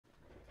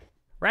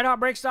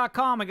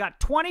RedHotBreaks.com. We got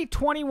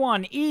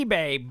 2021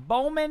 eBay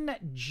Bowman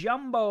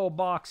Jumbo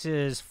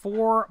boxes.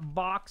 4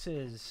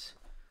 boxes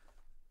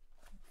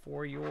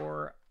for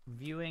your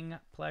viewing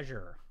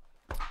pleasure.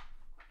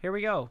 Here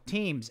we go.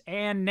 Teams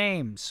and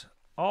names.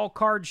 All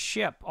cards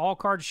ship. All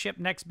cards ship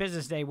next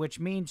business day, which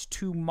means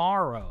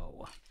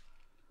tomorrow.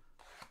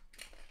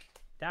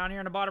 Down here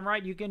in the bottom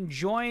right, you can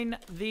join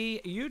the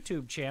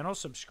YouTube channel,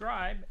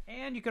 subscribe,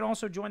 and you can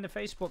also join the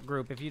Facebook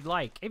group if you'd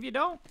like. If you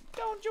don't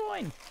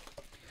join.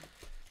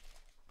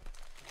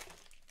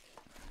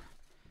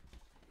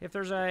 If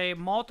there's a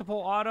multiple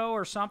auto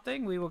or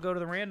something, we will go to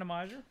the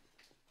randomizer.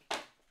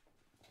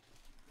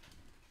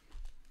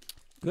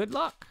 Good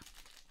luck.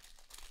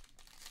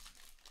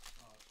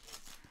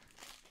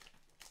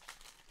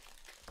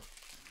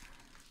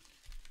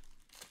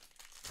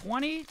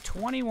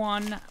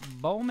 '21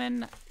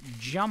 Bowman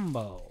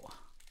Jumbo.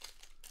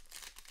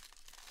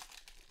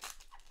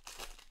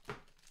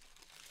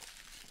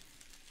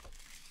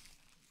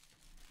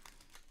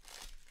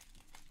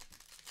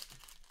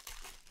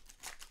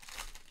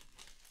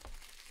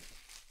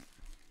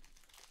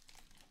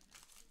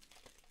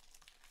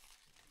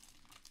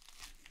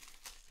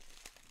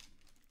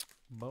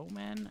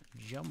 Bowman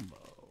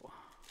Jumbo.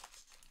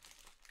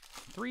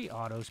 3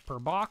 autos per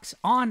box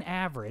on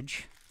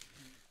average.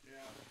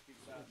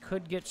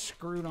 Could get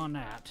screwed on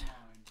that.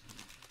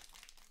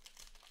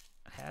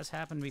 Has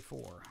happened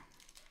before.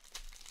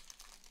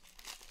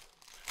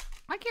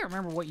 I can't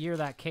remember what year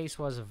that case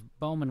was of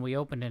Bowman we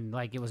opened and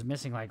like it was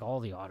missing like all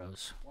the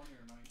autos. 20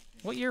 or 19.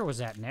 What year was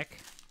that, Nick?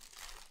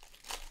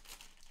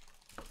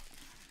 It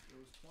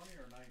was 20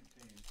 or 19.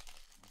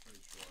 I'm pretty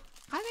sure.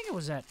 I think it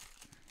was at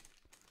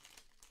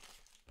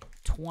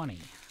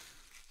 20.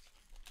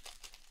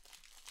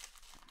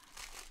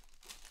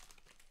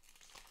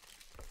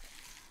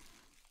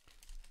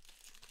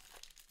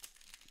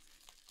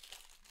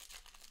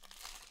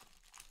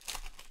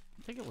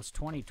 I think it was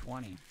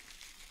 2020.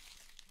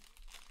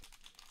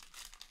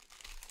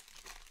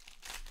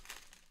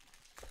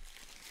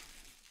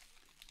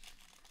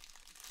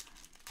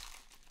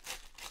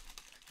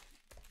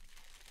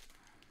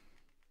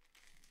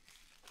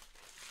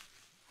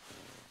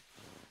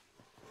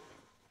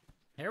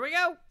 Here we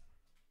go.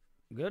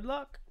 Good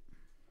luck.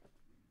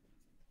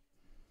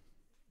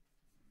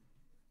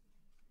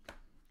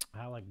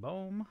 Alec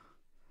Bohm.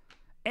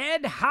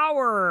 Ed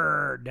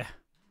Howard.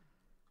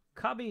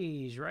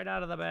 Cubbies right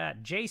out of the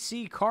bat.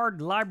 JC Card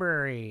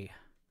Library.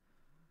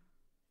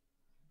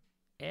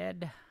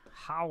 Ed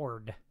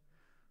Howard.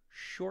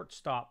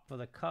 Shortstop for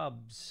the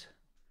Cubs.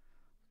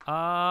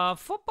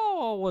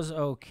 Football was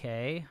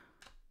okay.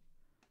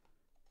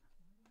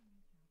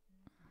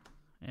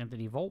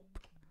 Anthony Volpe.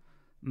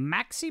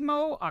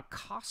 Maximo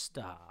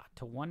Acosta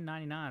to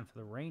 199 for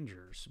the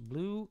Rangers.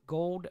 Blue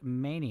Gold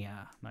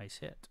Mania. Nice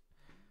hit.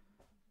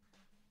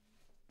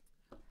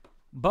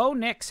 Bo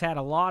Nix had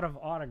a lot of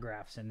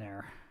autographs in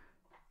there.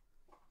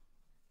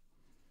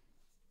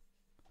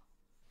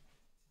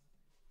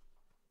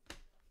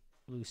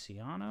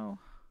 Luciano.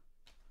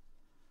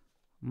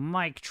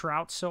 Mike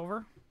Trout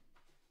Silver.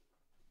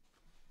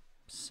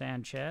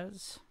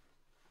 Sanchez.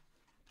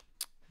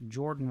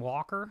 Jordan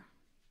Walker.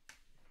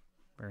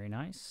 Very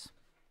nice.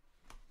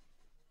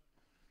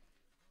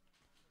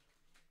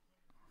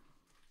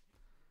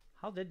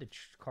 How did the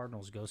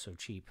Cardinals go so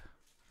cheap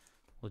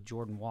with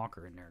Jordan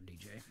Walker in there,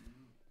 DJ?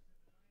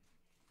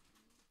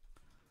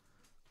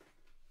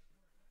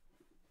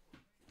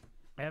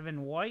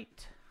 Evan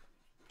White.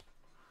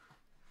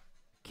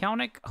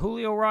 Kelnick,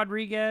 Julio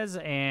Rodriguez,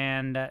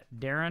 and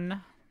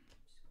Darren.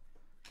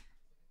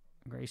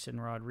 Grayson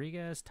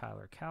Rodriguez,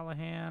 Tyler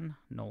Callahan,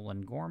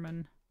 Nolan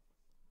Gorman.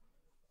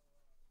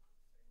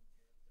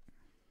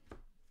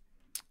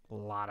 A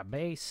lot of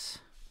base.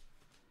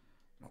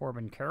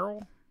 Corbin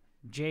Carroll.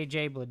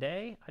 J.J.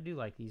 Bleday. I do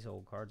like these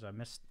old cards. I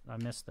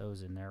missed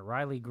those in there.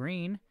 Riley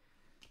Green.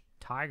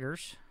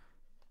 Tigers.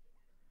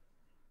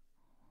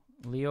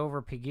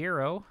 Leover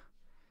Piguero.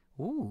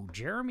 Ooh,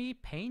 Jeremy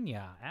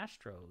Pena.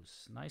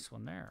 Astros. Nice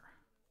one there.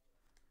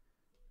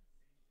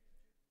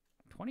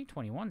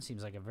 2021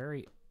 seems like a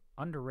very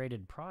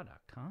underrated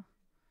product, huh?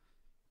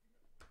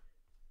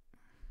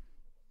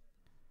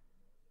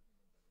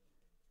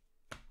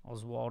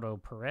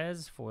 Oswaldo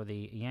Perez for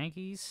the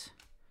Yankees.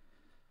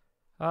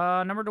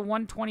 Number to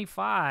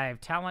 125,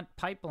 Talent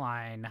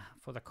Pipeline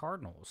for the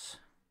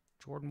Cardinals.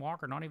 Jordan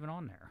Walker, not even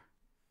on there.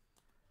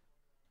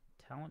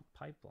 Talent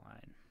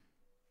Pipeline.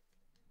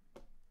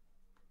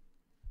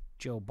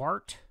 Joe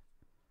Bart.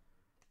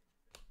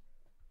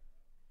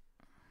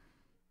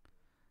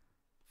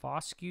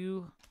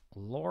 Foscue,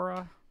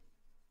 Laura.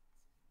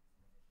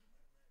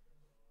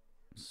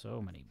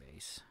 So many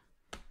base.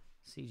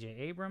 C.J.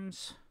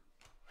 Abrams.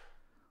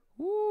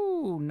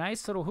 Ooh,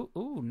 nice little,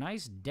 ooh,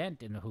 nice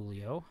dent in the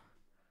Julio.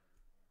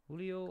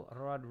 Julio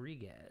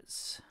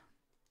Rodriguez.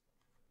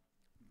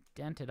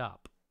 Dented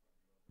up,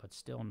 but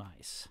still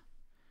nice.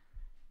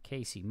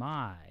 Casey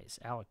Mize,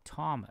 Alec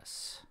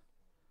Thomas.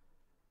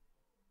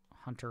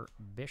 Hunter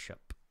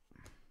Bishop.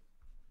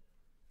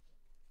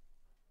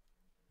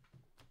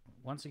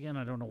 Once again,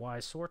 I don't know why I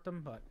sort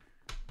them, but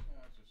Yeah,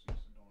 I was just used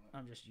to doing it.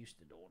 I'm just used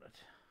to doing it.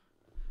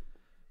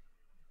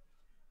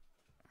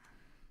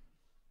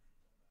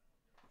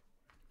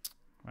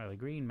 Riley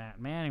Green, Matt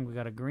Manning. We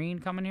got a green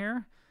coming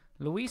here.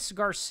 Luis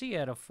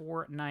Garcia to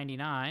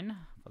 4.99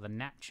 for the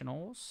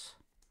Nationals.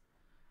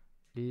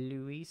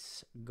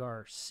 Luis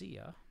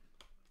Garcia.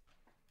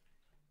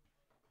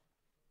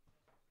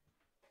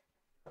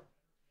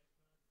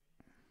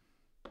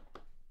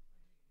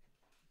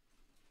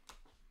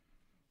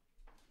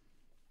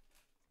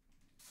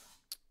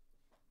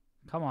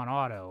 Come on,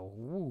 auto.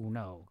 Ooh,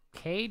 no.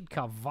 Cade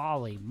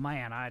Cavalli.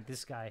 Man,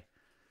 this guy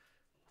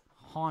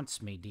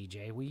haunts me,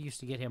 DJ. We used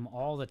to get him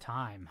all the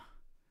time.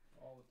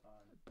 All the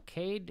time.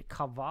 Cade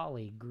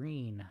Cavalli,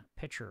 green,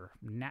 pitcher,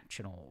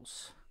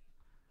 Nationals.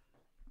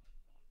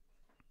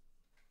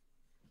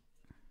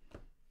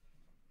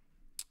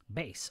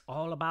 Base.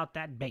 All about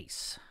that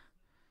base.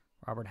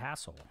 Robert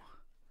Hassel.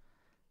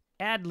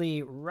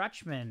 Adley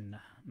Rutschman.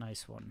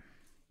 Nice one.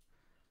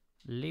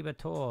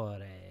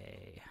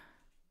 Liberatore.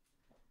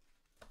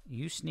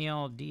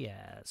 Yusniel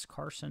Diaz.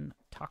 Carson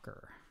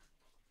Tucker.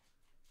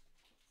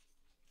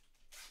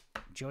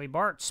 Joey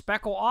Bart.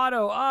 Speckle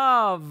auto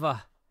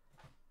of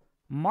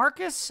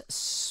Marcus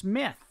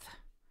Smith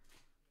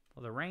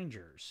for the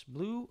Rangers.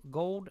 Blue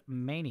Gold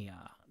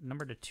Mania.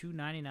 Number to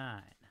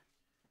 299.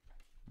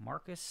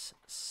 Marcus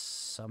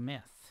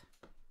Smith.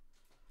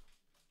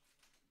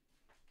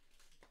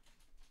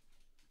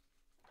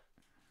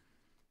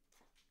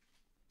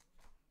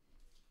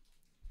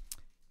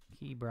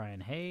 Key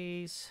Brian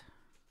Hayes.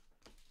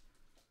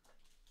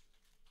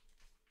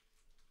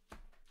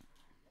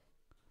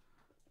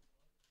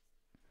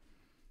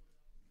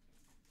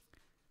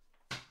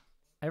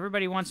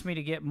 Everybody wants me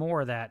to get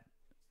more of that,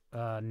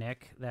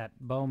 Nick, that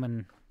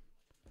Bowman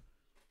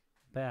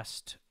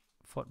Best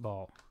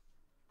football.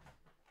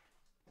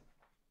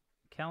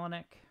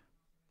 Kellenick.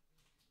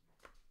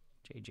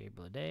 J.J.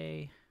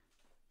 Bleday.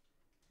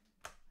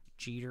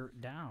 Jeter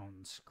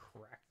Downs.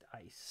 Cracked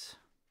ice.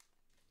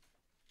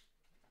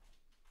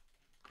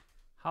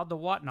 How'd the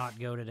whatnot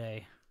go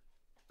today?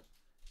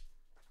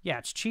 Yeah,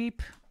 it's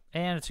cheap,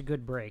 and it's a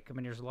good break. I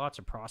mean, there's lots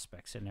of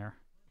prospects in there.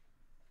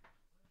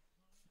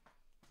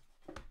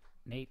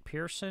 Nate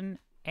Pearson.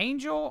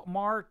 Angel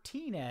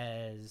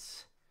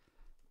Martinez.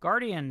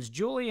 Guardians.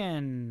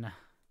 Julian.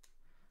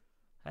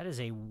 That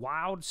is a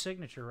wild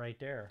signature right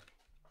there.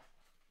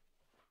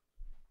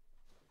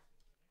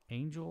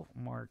 Angel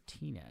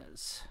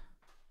Martinez.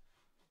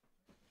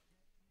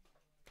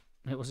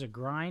 It was a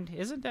grind.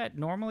 Isn't that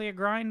normally a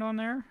grind on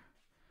there?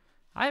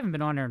 I haven't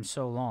been on there in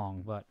so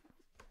long, but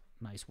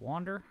nice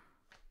wander.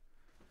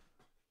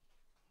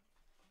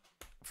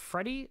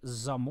 Freddie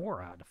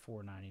Zamora to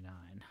 $4.99.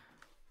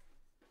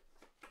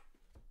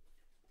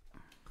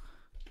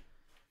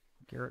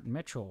 Garrett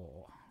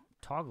Mitchell,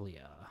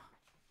 Toglia,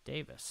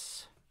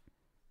 Davis.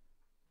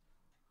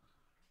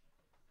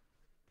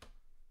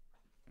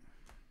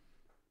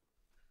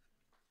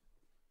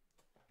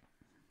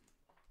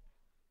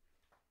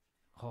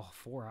 Oh,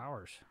 4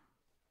 hours.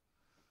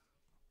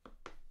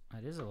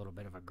 That is a little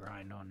bit of a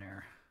grind on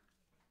there.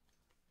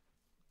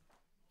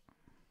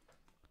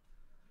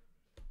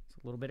 It's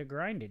a little bit of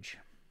grindage.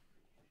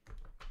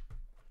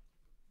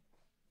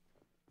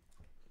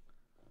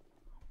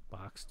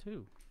 Box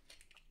 2.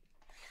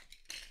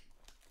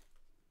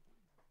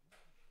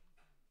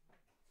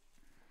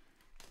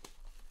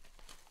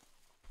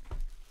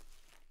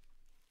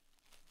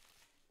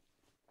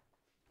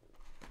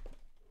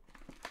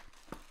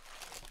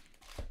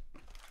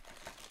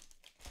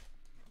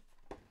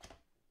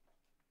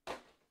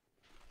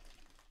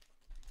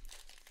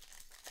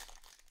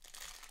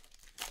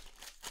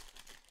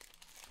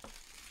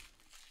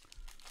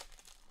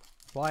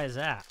 Why is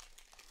that?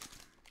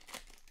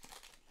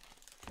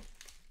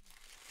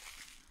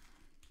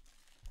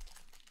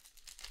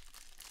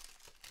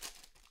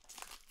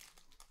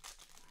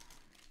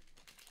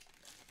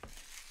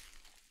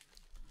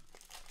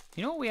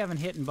 You know what we haven't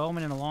hit in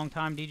Bowman in a long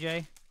time,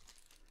 DJ?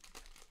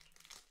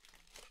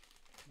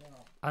 No.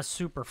 A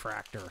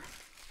superfractor.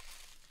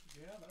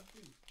 Yeah, that'd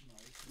be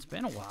nice. It's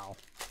been a while.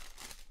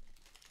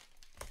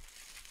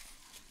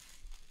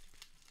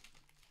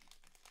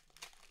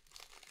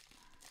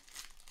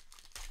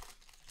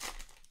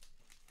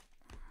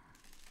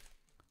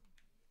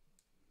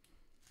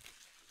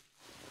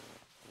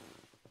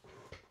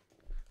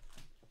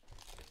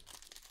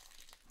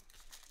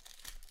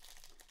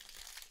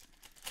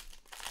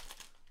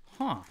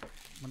 Huh.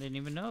 I didn't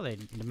even know they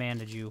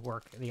demanded you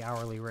work the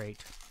hourly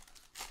rate.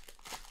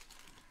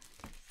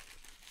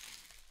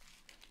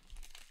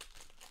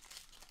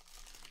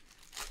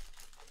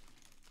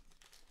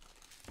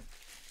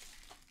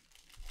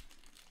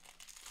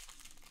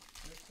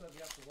 This said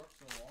you have to work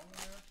so long in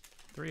there?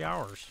 3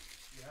 hours.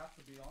 You have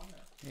to be on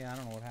there. Yeah, I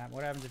don't know what happens.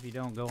 What happens if you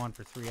don't go on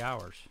for 3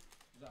 hours?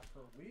 Is that per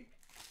week?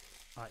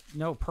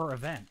 No, per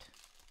event.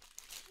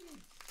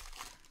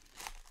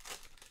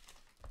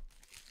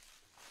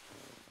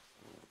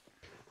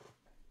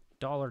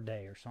 $1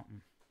 day or something.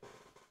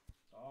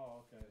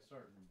 Oh, okay.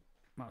 Certain.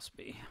 Must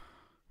be.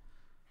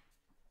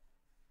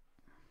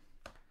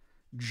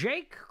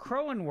 Jake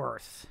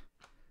Cronenworth.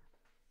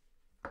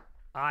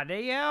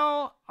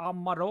 Adiel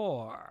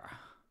Amador.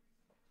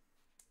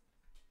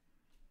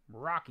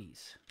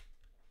 Rockies.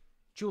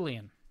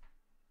 Julian.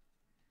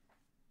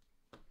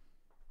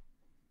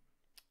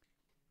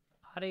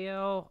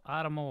 Adiel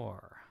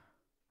Amador.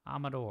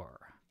 Amador.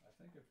 I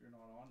think if you're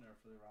not on there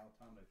for the amount of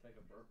time they take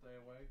a birthday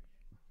away.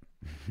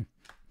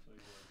 So you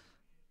would.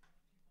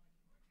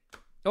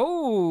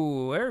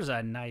 Oh, there's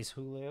a nice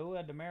Julio. Who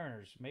had the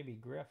Mariners? Maybe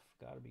Griff.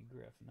 Got to be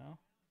Griff, no?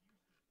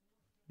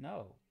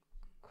 No.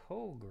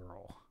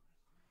 Cole-Girl.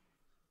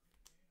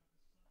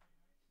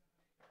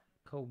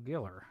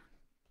 Cole-Giller.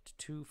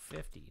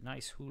 250.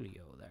 Nice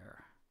Julio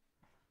there.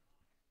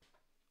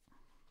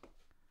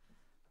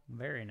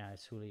 Very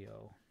nice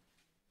Julio.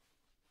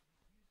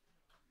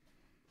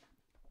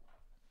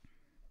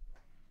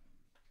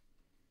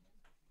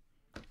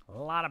 A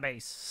lot of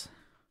base.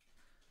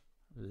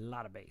 A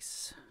lot of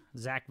base.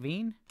 Zach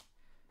Veen.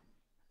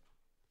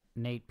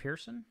 Nate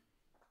Pearson.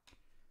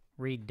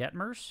 Reed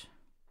Detmers.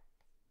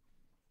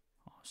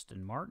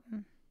 Austin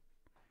Martin.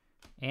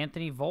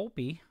 Anthony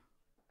Volpe.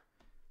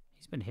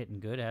 He's been hitting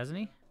good, hasn't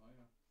he?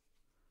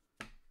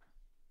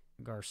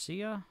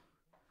 Garcia.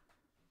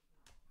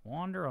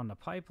 Wander on the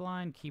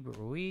pipeline. Keibert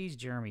Ruiz.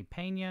 Jeremy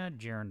Pena.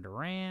 Jaron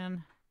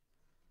Duran.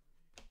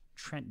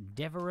 Trent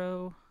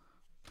Devereaux.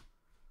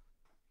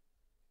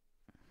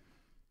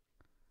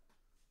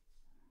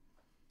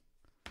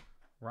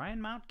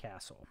 Ryan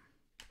Mountcastle.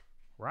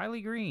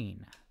 Riley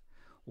Green.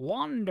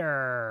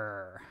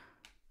 Wander.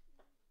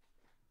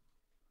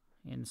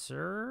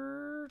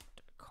 Insert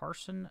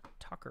Carson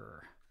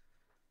Tucker.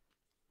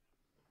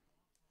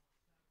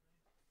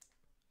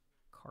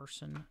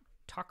 Carson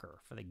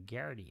Tucker for the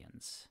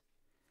Guardians.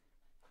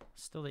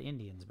 Still the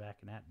Indians back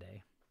in that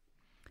day.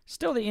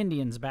 Still the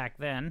Indians back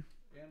then.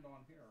 And on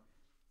here.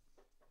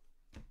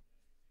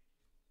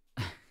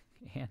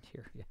 And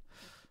here, yeah.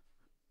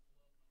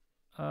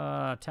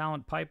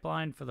 Talent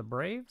pipeline for the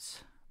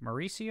Braves.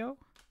 Mauricio.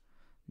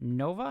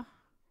 Nova.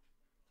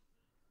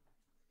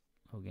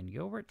 Logan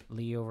Gilbert.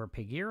 Leo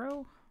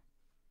Piguero.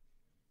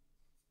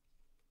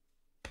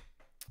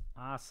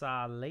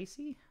 Asa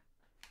Lacey.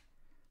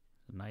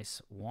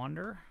 Nice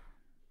Wander.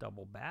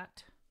 Double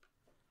bat.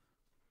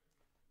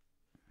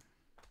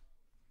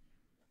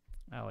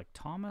 Alec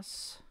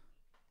Thomas.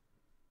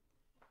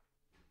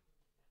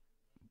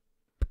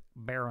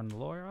 Baron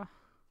Laura.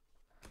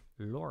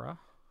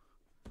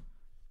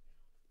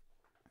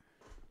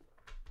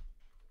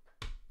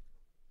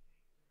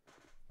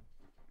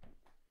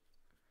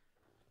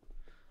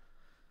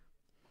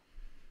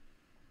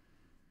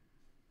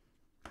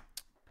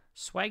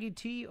 Swaggy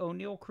T,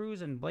 O'Neal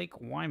Cruz, and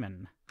Blake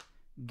Wyman.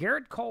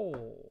 Garrett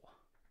Cole.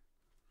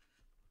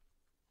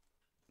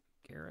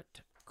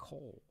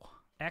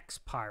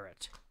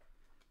 Ex-Pirate.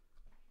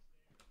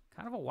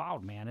 Kind of a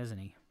wild man, isn't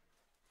he?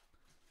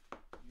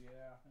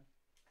 Yeah.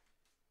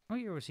 What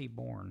year was he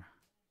born?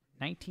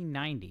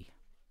 1990.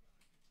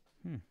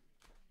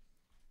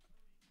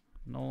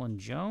 Nolan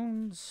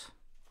Jones.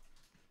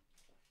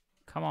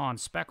 Come on,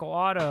 Speckle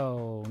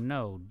Auto.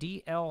 No,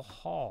 DL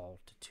Hall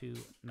to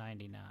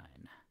 $2.99.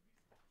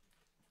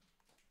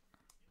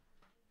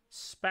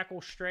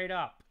 Speckle straight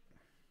up.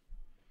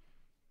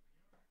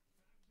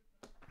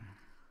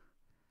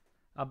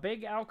 A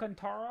big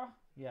Alcantara?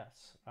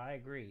 Yes, I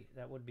agree.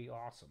 That would be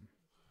awesome.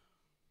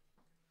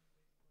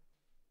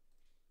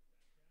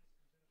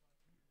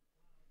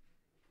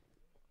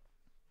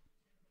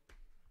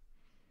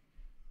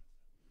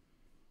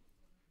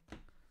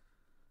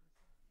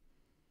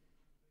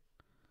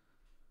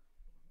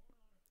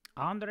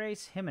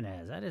 Andres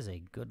Jimenez. That is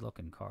a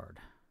good-looking card.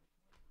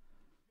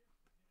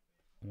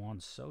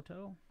 Juan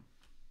Soto.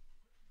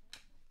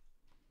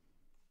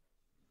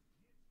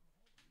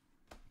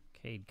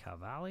 Cade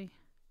Cavalli.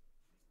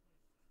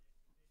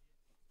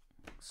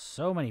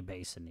 So many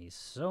base in these.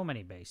 So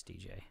many base,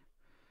 DJ.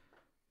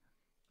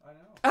 I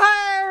know.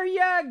 There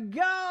you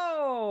go!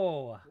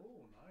 Oh,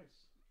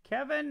 nice.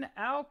 Kevin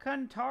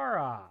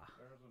Alcantara.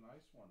 There's a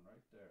nice one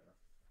right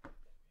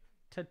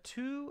there. To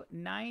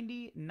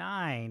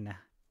 $2.99.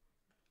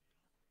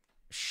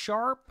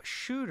 Sharp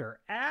shooter.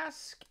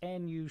 Ask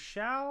and you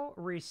shall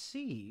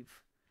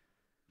receive.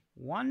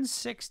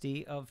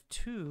 160 of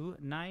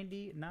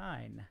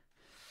 $2.99.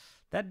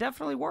 That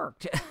definitely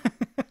worked.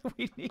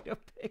 We need a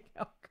big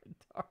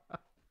Alcantara.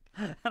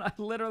 And I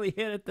literally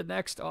hit it the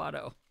next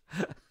auto.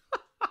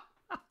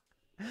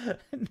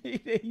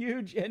 Need a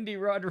huge Andy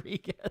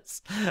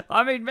Rodriguez.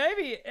 I mean,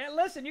 maybe.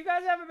 Listen, you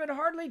guys haven't been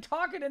hardly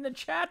talking in the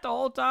chat the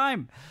whole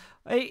time.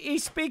 He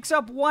speaks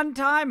up one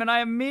time, and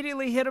I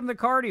immediately hit him the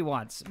card he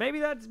wants. Maybe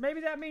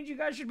that means you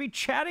guys should be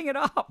chatting it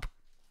up.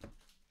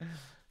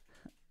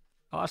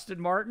 Austin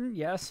Martin,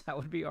 yes, that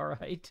would be all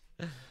right.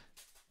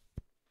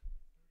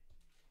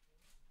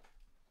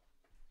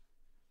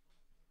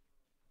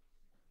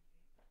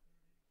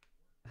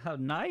 How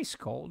nice,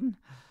 Colton.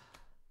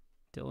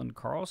 Dylan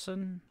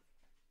Carlson.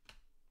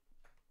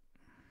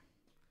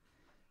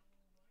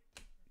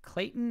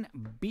 Clayton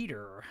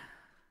Beater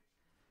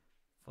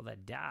for the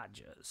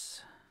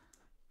Dodgers.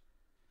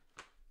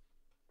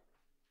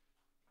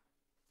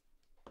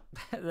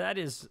 That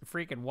is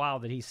freaking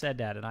wild that he said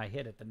that and I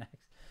hit it the next.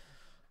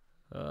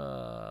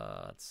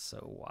 That's so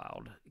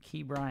wild.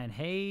 Key Brian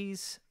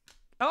Hayes.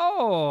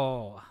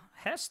 Oh,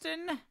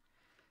 Heston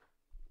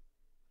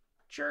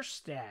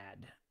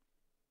Jerstad.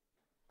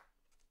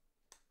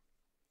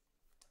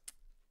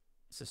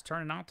 This is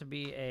turning out to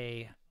be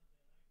a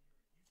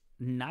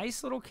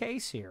nice little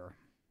case here.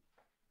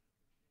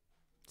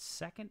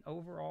 Second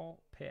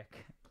overall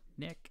pick.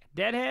 Nick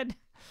Deadhead.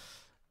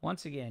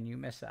 Once again, you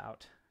miss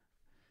out.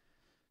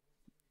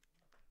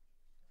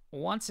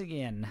 Once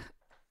again.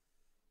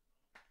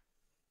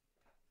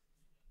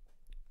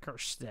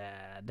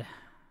 Kerstad.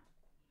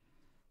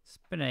 It's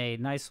been a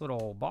nice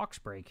little box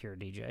break here,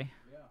 DJ. Yeah,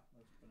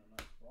 that's been a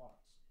nice box.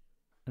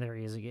 There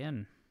he is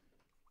again.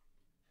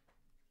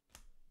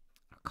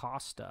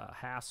 Acosta,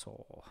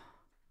 Hassel,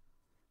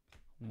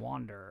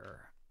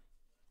 Wander.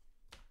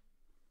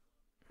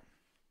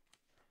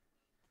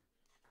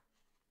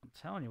 I'm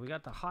telling you, we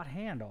got the hot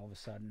hand all of a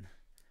sudden.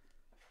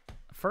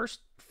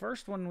 First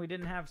one, we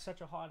didn't have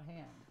such a hot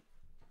hand.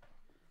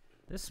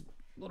 This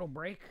little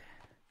break,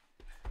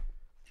 it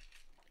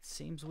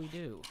seems we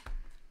do.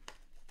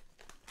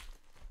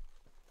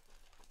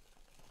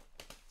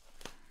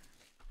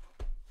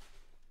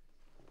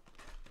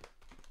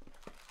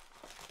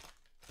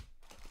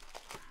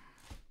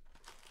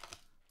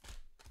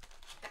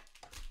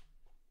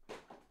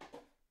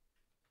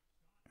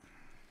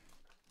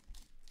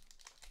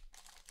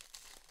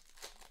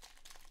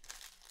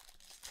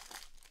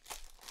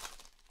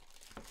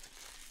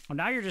 Well,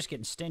 now you're just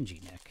getting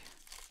stingy, Nick.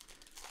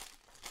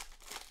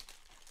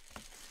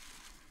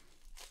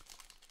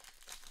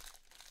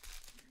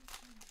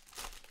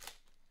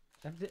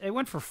 It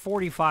went for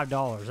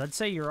 $45. I'd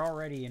say you're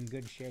already in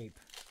good shape.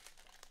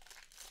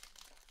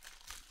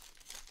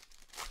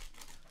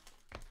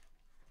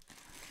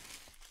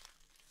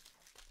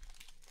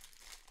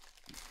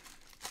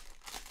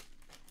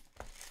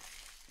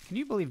 Can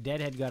you believe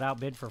Deadhead got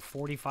outbid for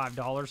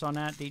 $45 on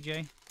that,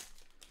 DJ?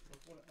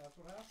 That's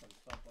what happens,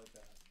 stuff like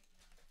that.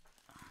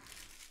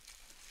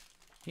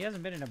 He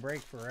hasn't been in a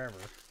break forever.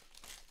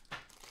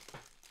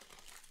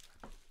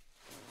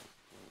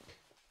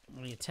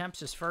 When he attempts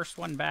his first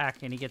one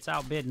back and he gets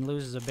outbid and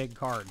loses a big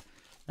card.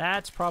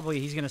 That's probably,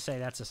 he's going to say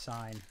that's a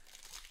sign.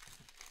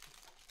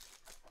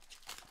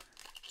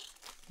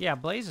 Yeah,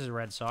 Blaze is a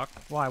Red Sox.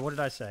 Why? What did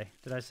I say?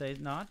 Did I say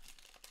not?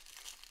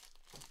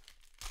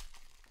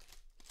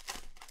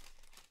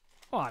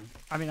 Well,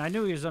 I mean, I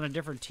knew he was on a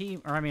different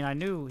team. Or, I mean, I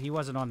knew he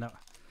wasn't on the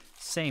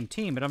same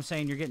team. But I'm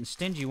saying you're getting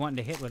stingy wanting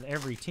to hit with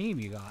every team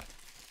you got.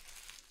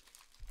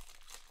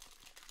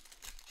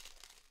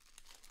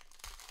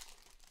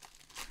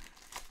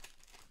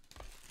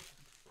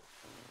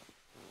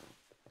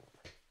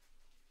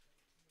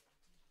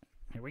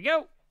 Here we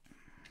go.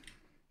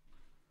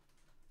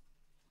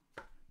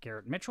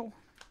 Garrett Mitchell,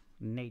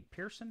 Nate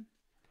Pearson,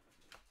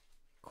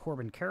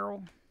 Corbin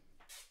Carroll,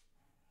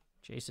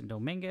 Jason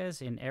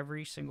Dominguez in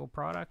every single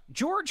product.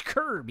 George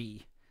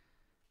Kirby.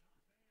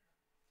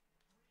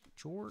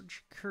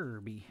 George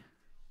Kirby.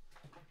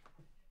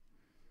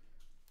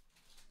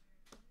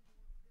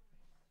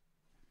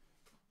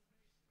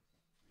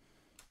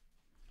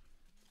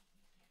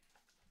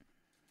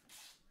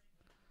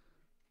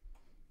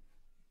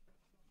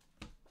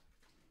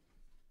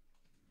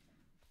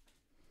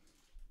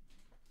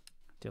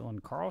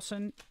 Dylan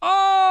Carlson.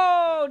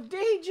 Oh,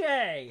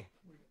 DJ!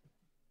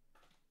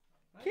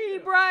 Key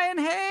Brian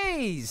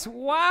Hayes.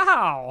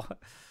 Wow.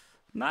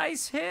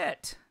 Nice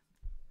hit.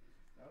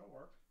 That'll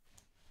work.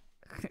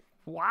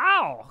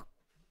 Wow.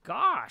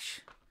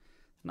 Gosh.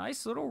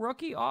 Nice little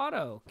rookie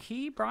auto.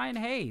 Key Brian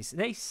Hayes.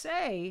 They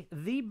say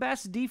the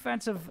best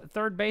defensive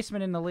third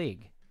baseman in the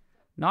league.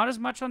 Not as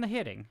much on the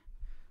hitting.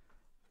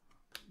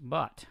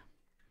 But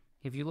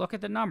if you look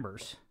at the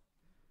numbers,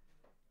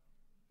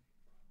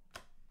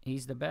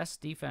 he's the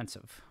best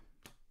defensive.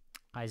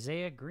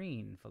 Isaiah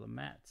Green for the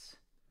Mets.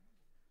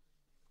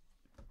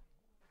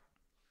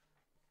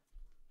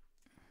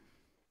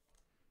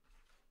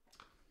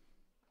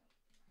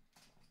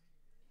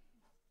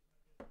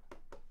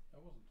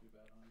 That wasn't too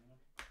bad on him.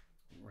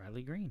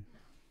 Riley Green.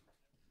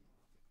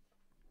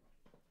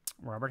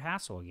 Robert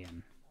Hassel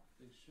again.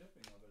 The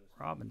shipping of it is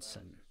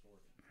Robinson.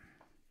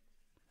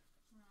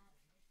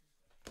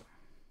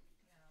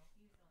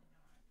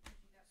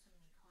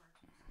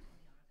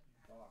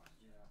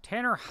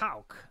 Tanner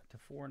Houck to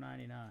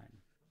 $4.99.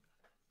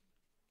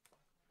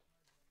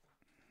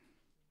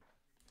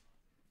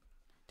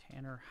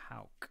 Tanner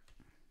Houck.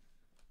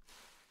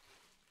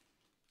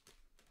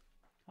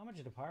 How much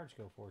did the Pirates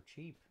go for?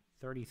 Cheap.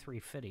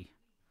 $33.50.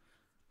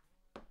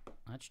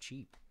 That's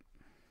cheap.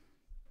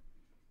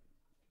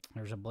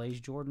 There's a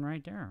Blaze Jordan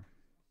right there.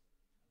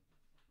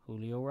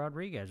 Julio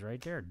Rodriguez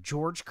right there.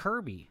 George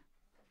Kirby.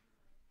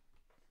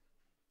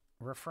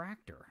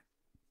 Refractor.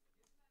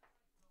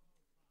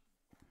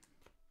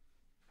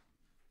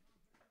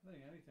 I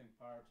think anything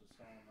Pirates is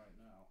selling right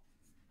now.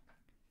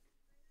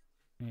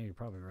 Yeah, you're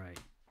probably right.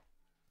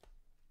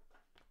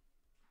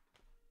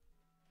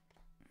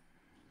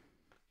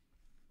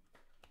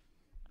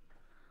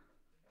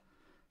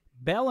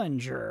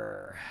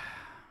 Bellinger.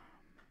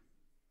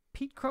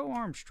 Pete Crow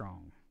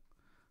Armstrong.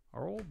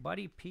 Our old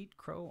buddy Pete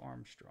Crow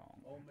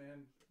Armstrong. Old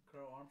man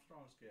Crow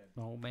Armstrong's kid.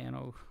 Old man,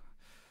 oh.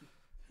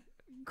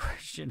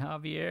 Christian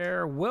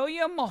Javier.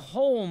 William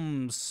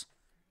Holmes.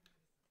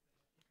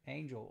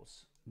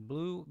 Angels.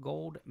 Blue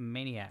Gold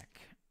Maniac.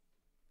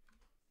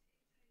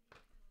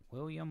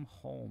 William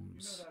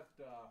Holmes.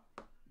 You know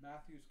that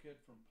Matthews kid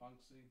from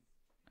Punxsutawney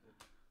that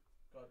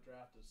got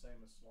drafted the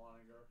same as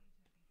Sloninger?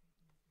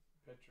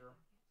 Pitcher.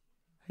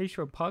 He's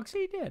from Punxsutawney?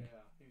 He did?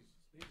 Yeah,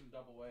 he's in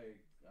Double-A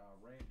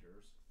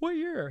Rangers. What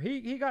year?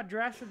 He got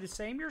drafted the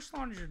same year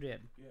Sloninger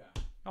did?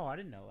 Yeah. Oh, I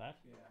didn't know that.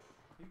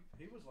 Yeah.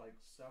 He was like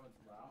 7th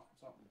round,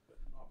 something, but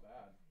not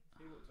bad.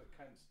 He was at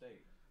Kent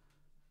State.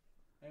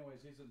 Anyways,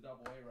 he's in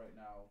Double-A right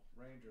now,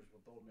 Rangers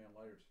with Old Man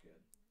Leiter's kid.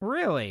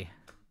 Really?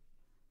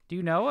 Do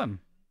you know him?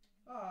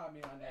 I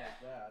mean, I know his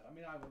dad. I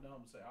mean, I would know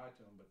him and say hi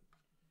to him, but...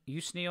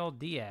 Yusniel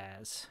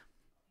Diaz.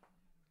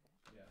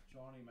 Yeah,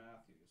 Johnny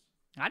Matthews.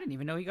 I didn't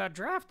even know he got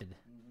drafted.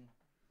 Mm-hmm.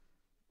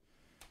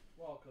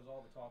 Well, because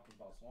all the talk was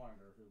about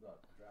Sloninger, who got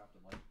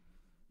drafted like...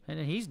 And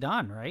he's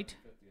done, right?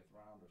 50th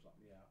round or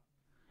something, yeah.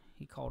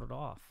 He called it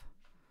off.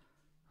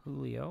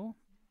 Julio.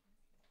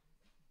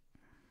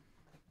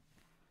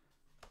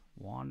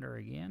 Wander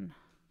again.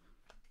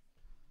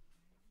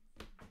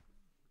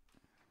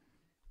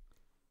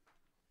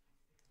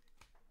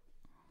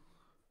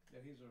 Yeah,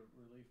 he's a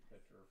relief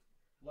pitcher.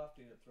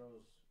 Lefty that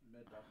throws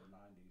mid to upper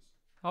 90s.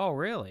 Oh,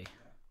 really?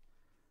 Yeah.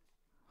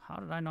 How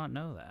did I not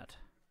know that?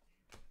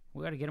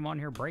 We got to get him on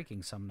here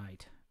breaking some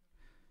night.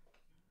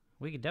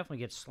 We could definitely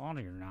get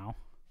Slaughter now.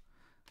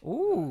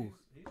 Ooh.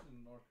 He's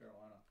in North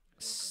Carolina.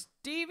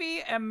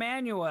 Stevie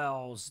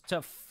Emanuel's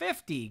to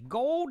 50.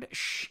 Gold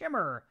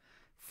shimmer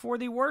for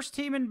the worst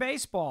team in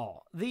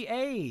baseball, the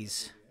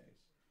A's.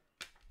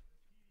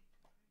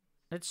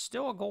 It's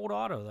still a gold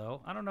auto,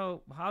 though. I don't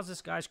know. How's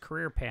this guy's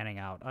career panning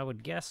out? I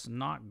would guess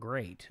not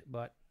great,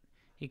 but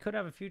he could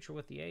have a future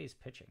with the A's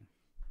pitching.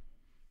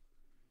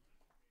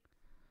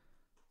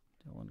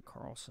 Dylan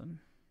Carlson.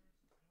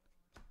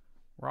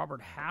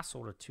 Robert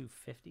Hassel to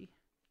 250.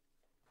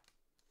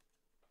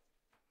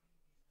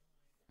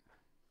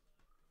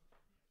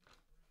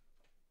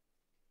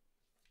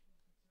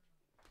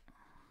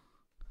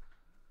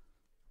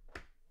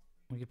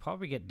 We could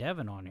probably get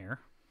Devin on here.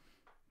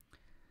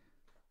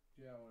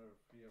 Yeah, whenever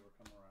he ever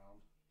come around.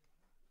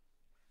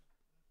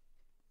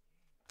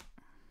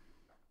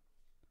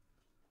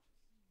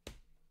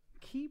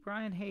 Key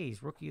Brian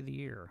Hayes, Rookie of the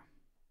Year.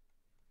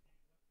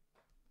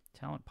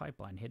 Talent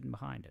pipeline hidden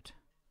behind it.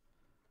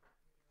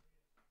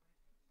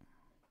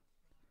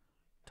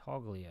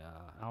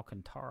 Toglia,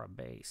 Alcantara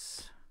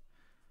base.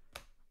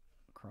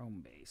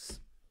 Chrome base.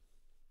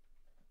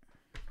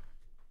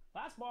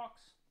 Last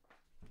box.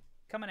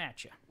 Coming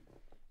at you.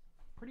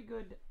 Pretty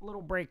good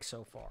little break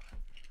so far.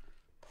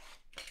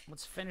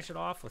 Let's finish it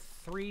off with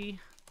 3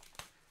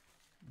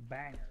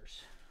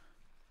 bangers.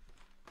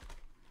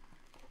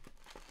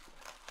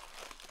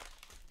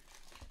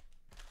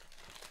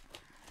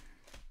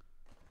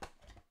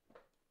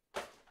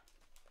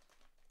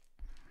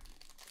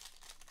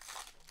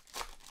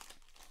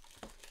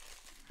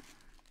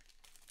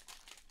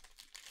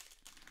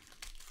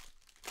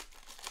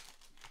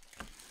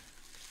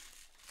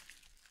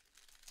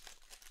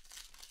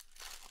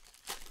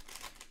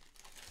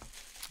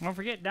 Don't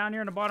forget, down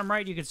here in the bottom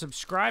right, you can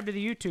subscribe to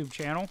the YouTube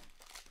channel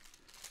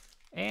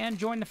and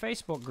join the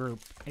Facebook group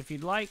if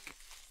you'd like.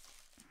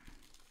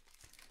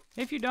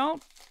 If you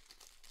don't,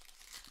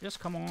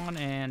 just come on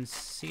and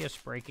see us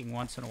breaking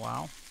once in a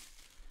while.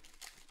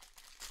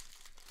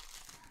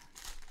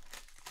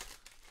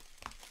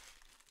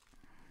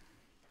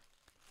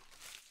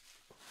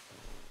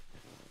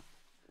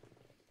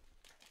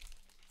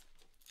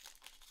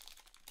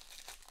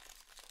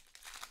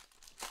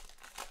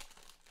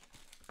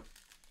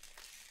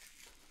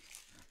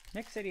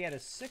 Nick said he had a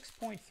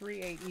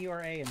 6.38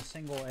 ERA in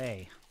single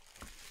A.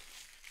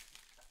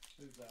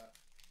 Who's that?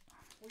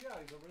 Well, yeah,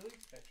 he's a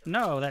relief pitcher.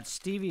 No, that's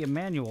Stevie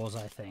Emanuel's,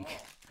 I think.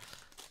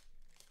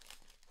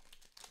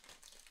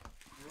 Oh.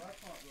 Well,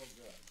 that's not real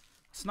good.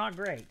 It's not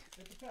great.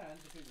 It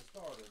depends. If he's a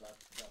starter,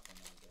 that's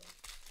definitely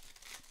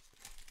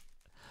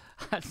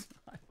not good. That's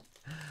not.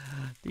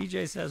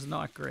 DJ says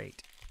not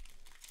great.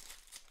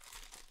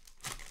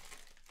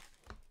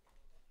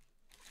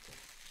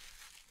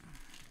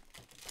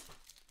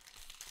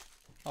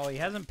 Oh, he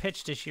hasn't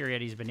pitched this year yet.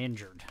 He's been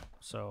injured.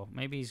 So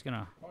maybe he's going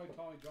to... Probably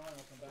Tommy John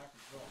will come back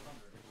and throw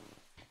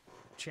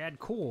 100. Chad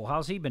Cool,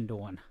 how's he been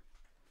doing?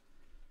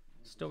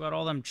 Still got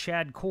all them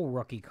Chad Cool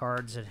rookie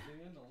cards. He's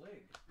in the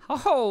league.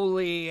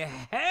 Holy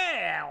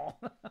hell!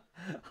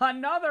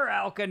 Another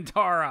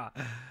Alcantara.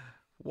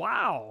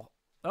 Wow.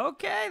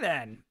 Okay,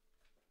 then.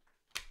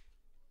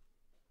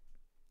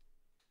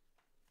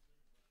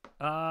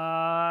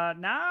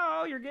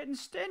 Now you're getting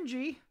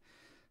stingy.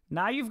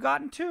 Now you've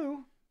gotten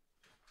 2.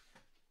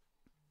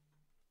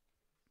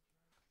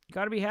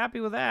 Got to be happy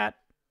with that.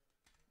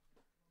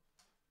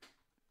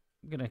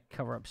 I'm going to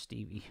cover up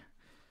Stevie.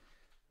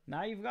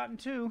 Now you've gotten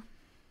 2.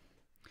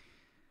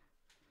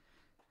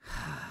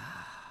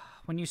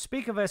 When you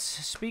speak of us,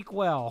 speak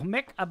well.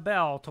 Mick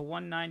Abel to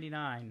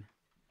 199.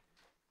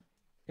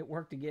 It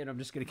worked again. I'm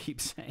just going to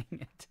keep saying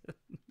it.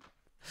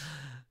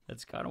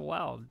 That's kind of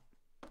wild.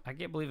 I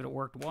can't believe it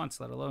worked once,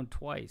 let alone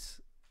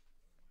twice.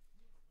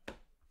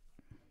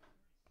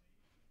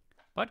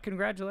 But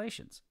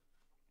congratulations.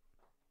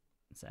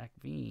 Zach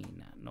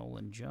Veen,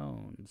 Nolan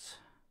Jones,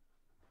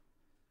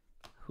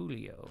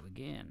 Julio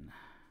again,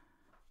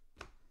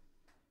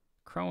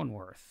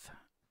 Cronenworth,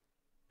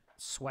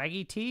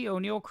 Swaggy T,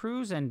 O'Neal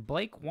Cruz, and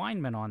Blake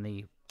Weinman on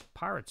the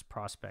Pirates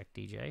prospect,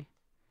 DJ.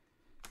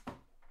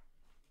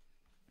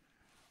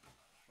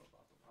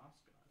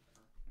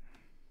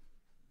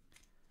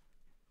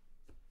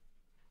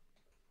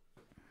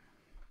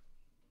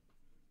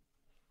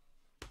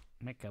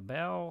 Micah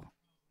Bell,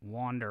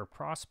 Wander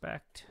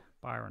prospect,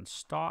 Byron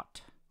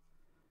Stott.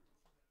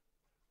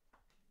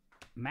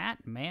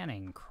 Matt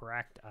Manning,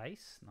 cracked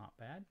ice. Not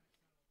bad.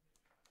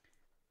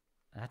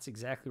 That's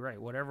exactly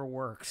right. Whatever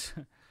works.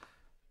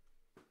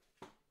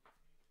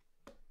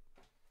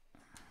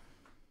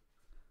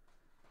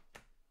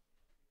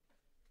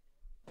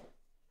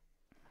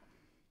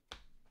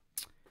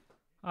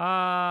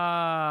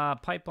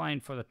 Pipeline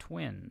for the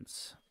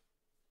Twins.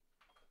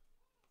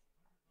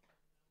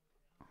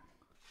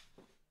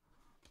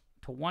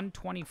 To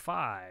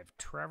 125,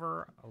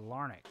 Trevor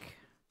Larnach.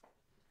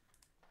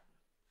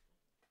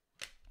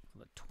 For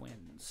the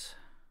Twins.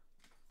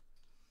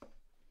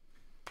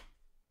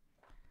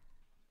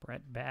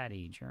 Brett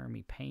Batty,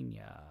 Jeremy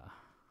Pena.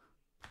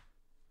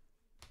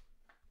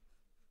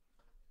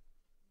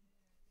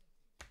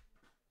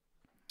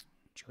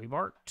 Joey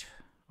Bart,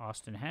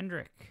 Austin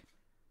Hendrick,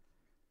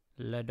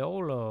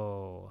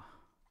 Ladolo.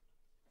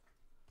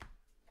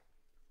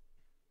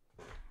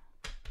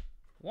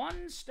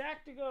 One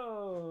stack to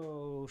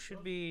go.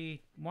 Should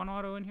be one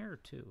auto in here or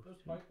two.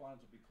 Those pipelines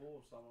would be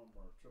cool if some of them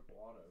were triple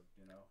auto,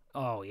 you know?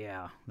 Oh,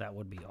 yeah. That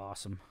would be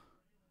awesome.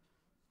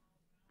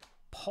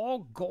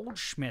 Paul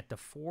Goldschmidt to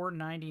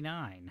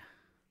 499.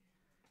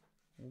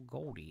 Old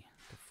Goldie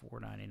to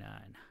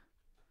 499.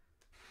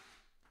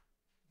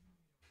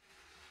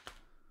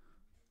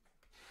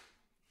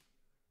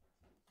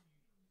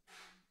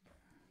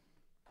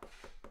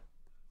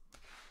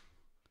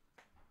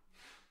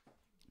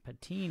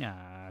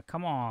 Patina,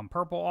 come on,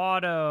 purple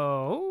auto.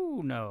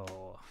 Oh,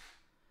 no.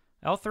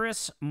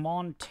 Elthris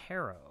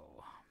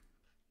Montero.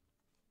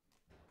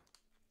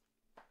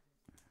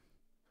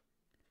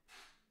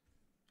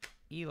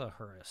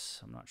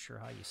 Elahurus, I'm not sure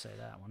how you say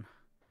that one.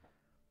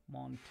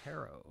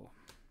 Montero.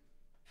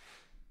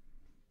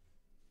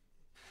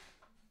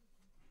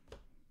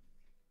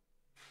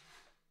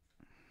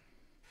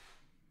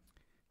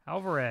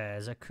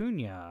 Alvarez,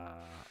 Acuna,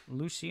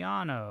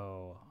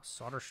 Luciano,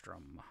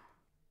 Soderstrom.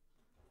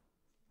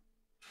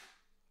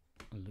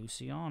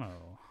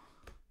 Luciano.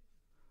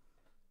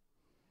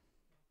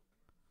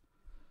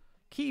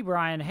 Key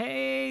Brian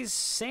Hayes,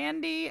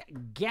 Sandy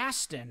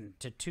Gaston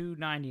to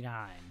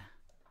 299.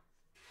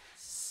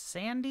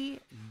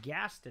 Sandy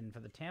Gaston for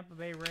the Tampa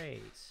Bay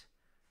Rays.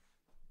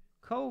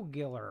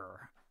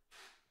 Cogiller.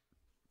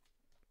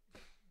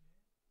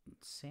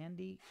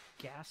 Sandy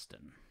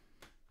Gaston.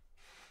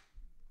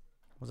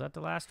 Was that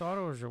the last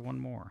auto or is there one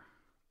more?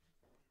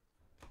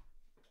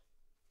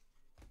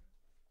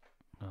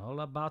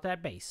 All about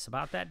that base,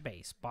 about that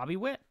base. Bobby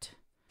Witt,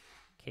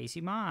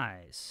 Casey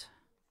Mize,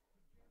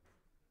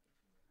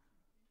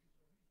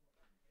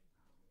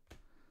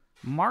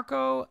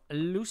 Marco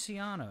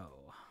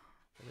Luciano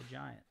for the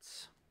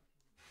Giants.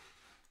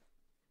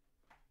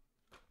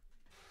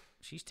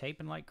 She's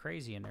taping like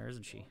crazy in there,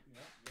 isn't she?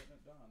 Yep, getting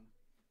it done.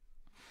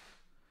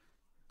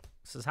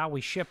 This is how we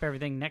ship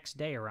everything next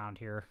day around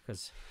here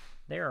because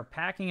they are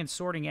packing and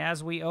sorting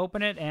as we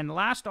open it. And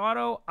last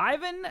auto,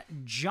 Ivan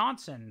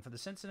Johnson for the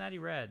Cincinnati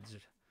Reds.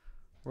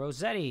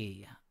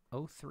 Rossetti,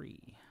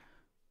 03.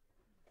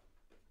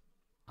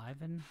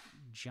 Ivan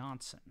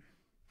Johnson.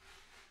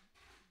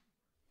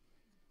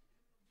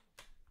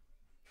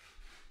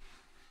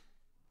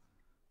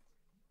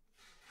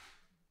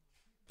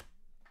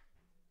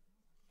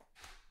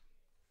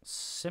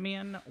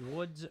 Simeon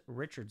Woods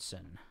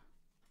Richardson.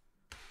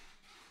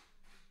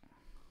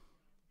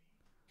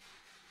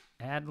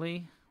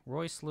 Adley,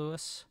 Royce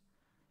Lewis,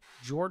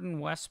 Jordan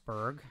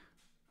Westberg.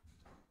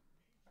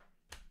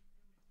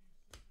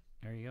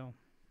 There you go.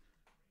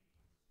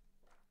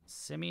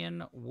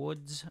 Simeon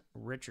Woods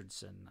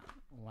Richardson.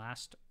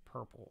 Last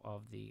purple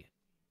of the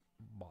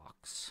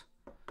box.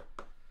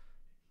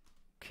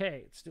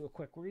 Okay, let's do a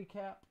quick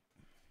recap.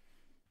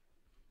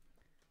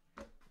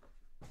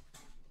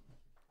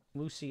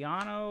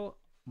 Luciano,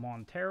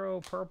 Montero,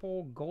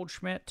 purple,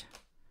 Goldschmidt,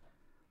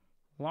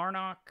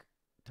 Larnach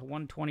to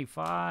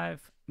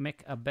 125,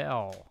 Mick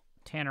Abel,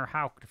 Tanner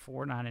Houck to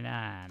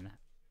 499,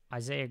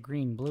 Isaiah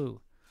Green,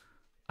 blue,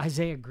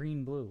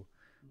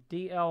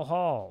 D.L.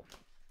 Hall,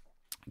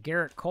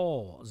 Garrett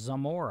Cole,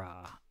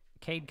 Zamora,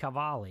 Cade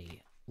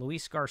Cavalli,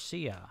 Luis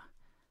Garcia,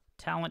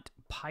 Talent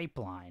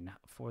Pipeline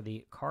for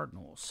the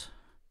Cardinals,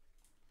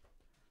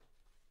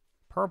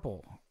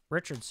 purple,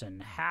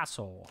 Richardson,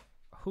 Hassel,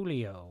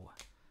 Julio,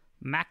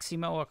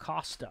 Maximo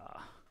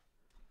Acosta.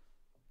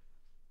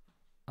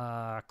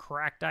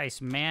 Cracked Ice,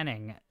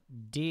 Manning,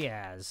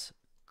 Diaz,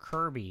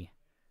 Kirby,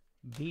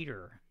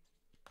 Beater,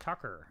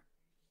 Tucker,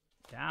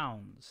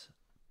 Downs,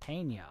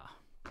 Pena.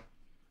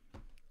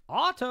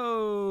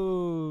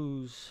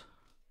 Autos.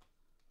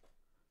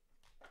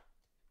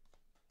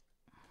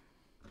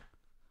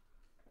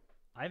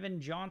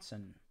 Ivan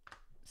Johnson,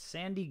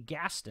 Sandy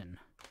Gaston,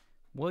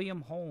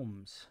 William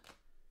Holmes,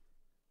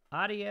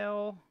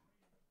 Adiel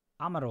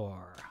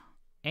Amador,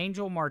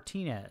 Angel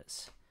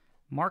Martinez,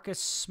 Marcus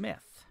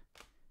Smith,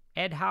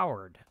 Ed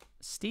Howard,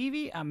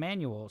 Stevie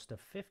Emanuels to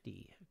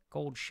 50,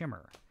 Gold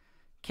Shimmer,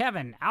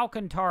 Kevin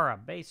Alcantara,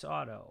 base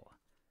auto,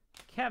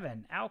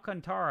 Kevin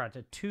Alcantara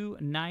to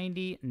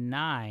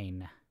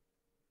 299,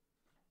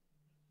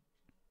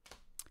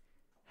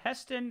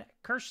 Heston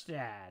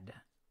Kerstad,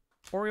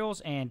 Orioles,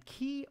 and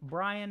Key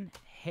Brian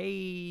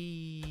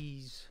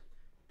Hayes.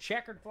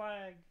 Checkered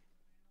flag.